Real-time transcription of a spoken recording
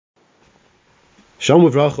Shalom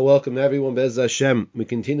Uvracha, welcome everyone, Bez Hashem. We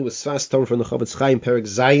continue with Sfas Torah from the Chofetz Chaim, Perek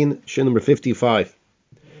Zayin, Shir number 55.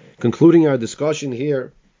 Concluding our discussion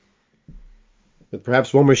here with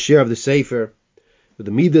perhaps one more share of the Sefer, with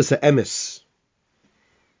the Midas HaEmes.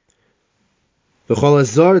 V'chol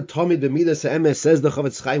Azar Tomid b'Midas HaEmes, says the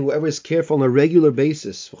Chofetz Chaim, whoever is careful on a regular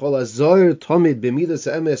basis, V'chol Azar Tomid b'Midas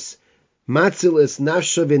HaEmes, Matzil es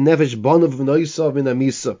nafsha v'nefesh bonav v'noisav min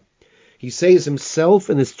amisa. He saves himself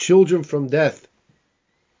and his children from death.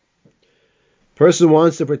 Person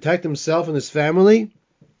wants to protect himself and his family,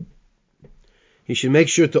 he should make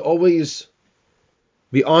sure to always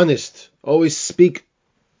be honest, always speak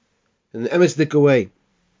in an emesdik way.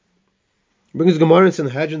 He brings Gemara in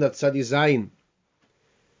Sanhedrin that Tzadi Zayin.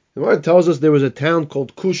 The Gemara tells us there was a town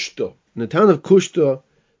called Kushta. In the town of Kushta,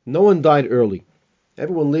 no one died early.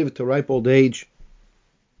 Everyone lived to ripe old age.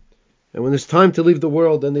 And when it's time to leave the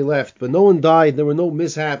world, then they left. But no one died, there were no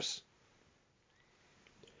mishaps.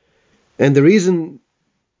 And the reason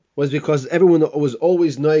was because everyone was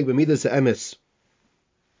always noig b'midas ha'emes.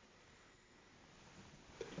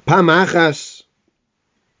 Pamachas,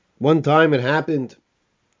 one time it happened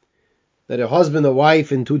that a husband, a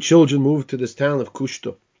wife, and two children moved to this town of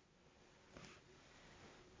Kushta.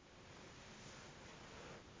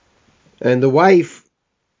 And the wife,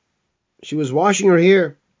 she was washing her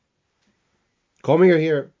hair, combing her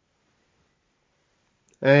hair,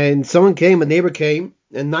 and someone came, a neighbor came,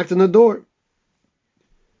 and knocked on the door.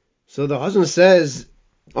 So the husband says,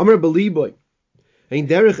 Amar Beliboy, Ein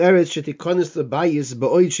derech eretz shetikonis lebayis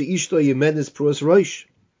ba'oid sheishto yemedes pruas roish.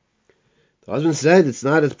 The husband said, it's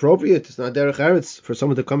not appropriate, it's not derech eretz for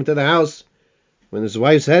someone to come into the house when his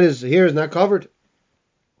wife's hair is not covered.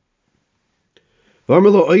 So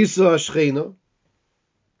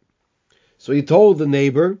he told the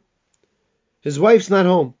neighbor, his wife's not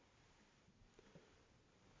home.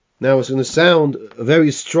 Now it's going to sound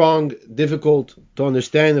very strong, difficult to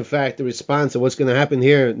understand, in fact, the response of what's going to happen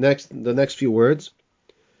here the next few words.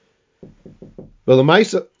 But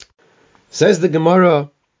Lamaisa, says the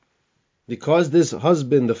Gemara, because this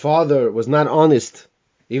husband, the father, was not honest,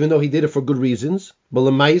 even though he did it for good reasons, but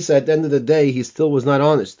Lamaisa, at the end of the day, he still was not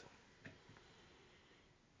honest.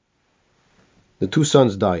 The two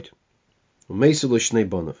sons died.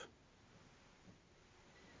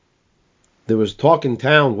 There was talk in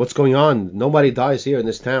town, what's going on? Nobody dies here in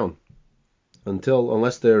this town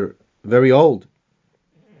unless they're very old.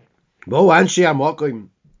 The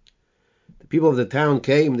people of the town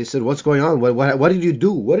came, they said, what's going on? What did you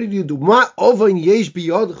do? What did you do? What aveira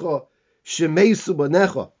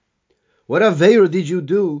did you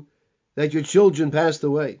do that your children passed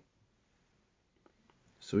away?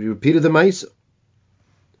 So he repeated the Maisa.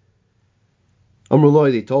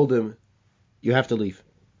 Amrullah, they told him, you have to leave.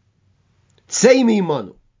 Say me,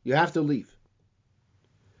 Manu, you have to leave.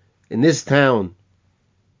 In this town,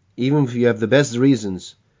 even if you have the best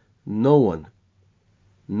reasons, no one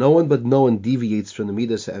deviates from the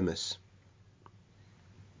Midas HaEmes.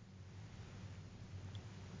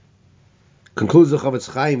 Concludes the Chofetz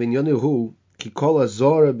Chaim in Yonehu, Ki kol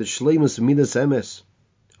azora b'shleimus Midas HaEmes.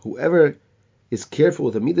 Whoever is careful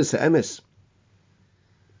with the Midas HaEmes,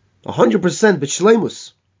 100%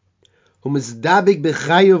 b'shleimus, he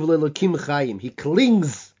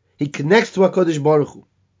clings, he connects to HaKadosh Baruch Hu.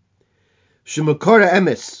 Shemakara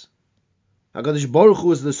emes, HaKadosh Baruch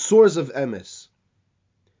Hu is the source of emes.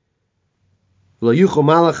 The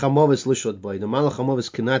Malach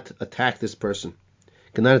HaMavis cannot attack this person,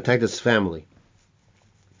 cannot attack this family.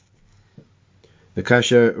 Only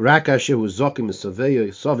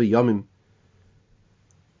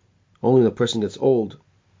when the person gets old,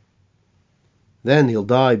 then he'll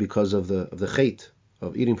die because of the chait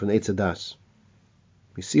of eating from the Eitz Hadas.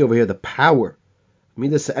 We see over here the power,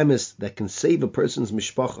 Midas HaEmes, that can save a person's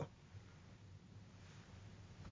mishpacha.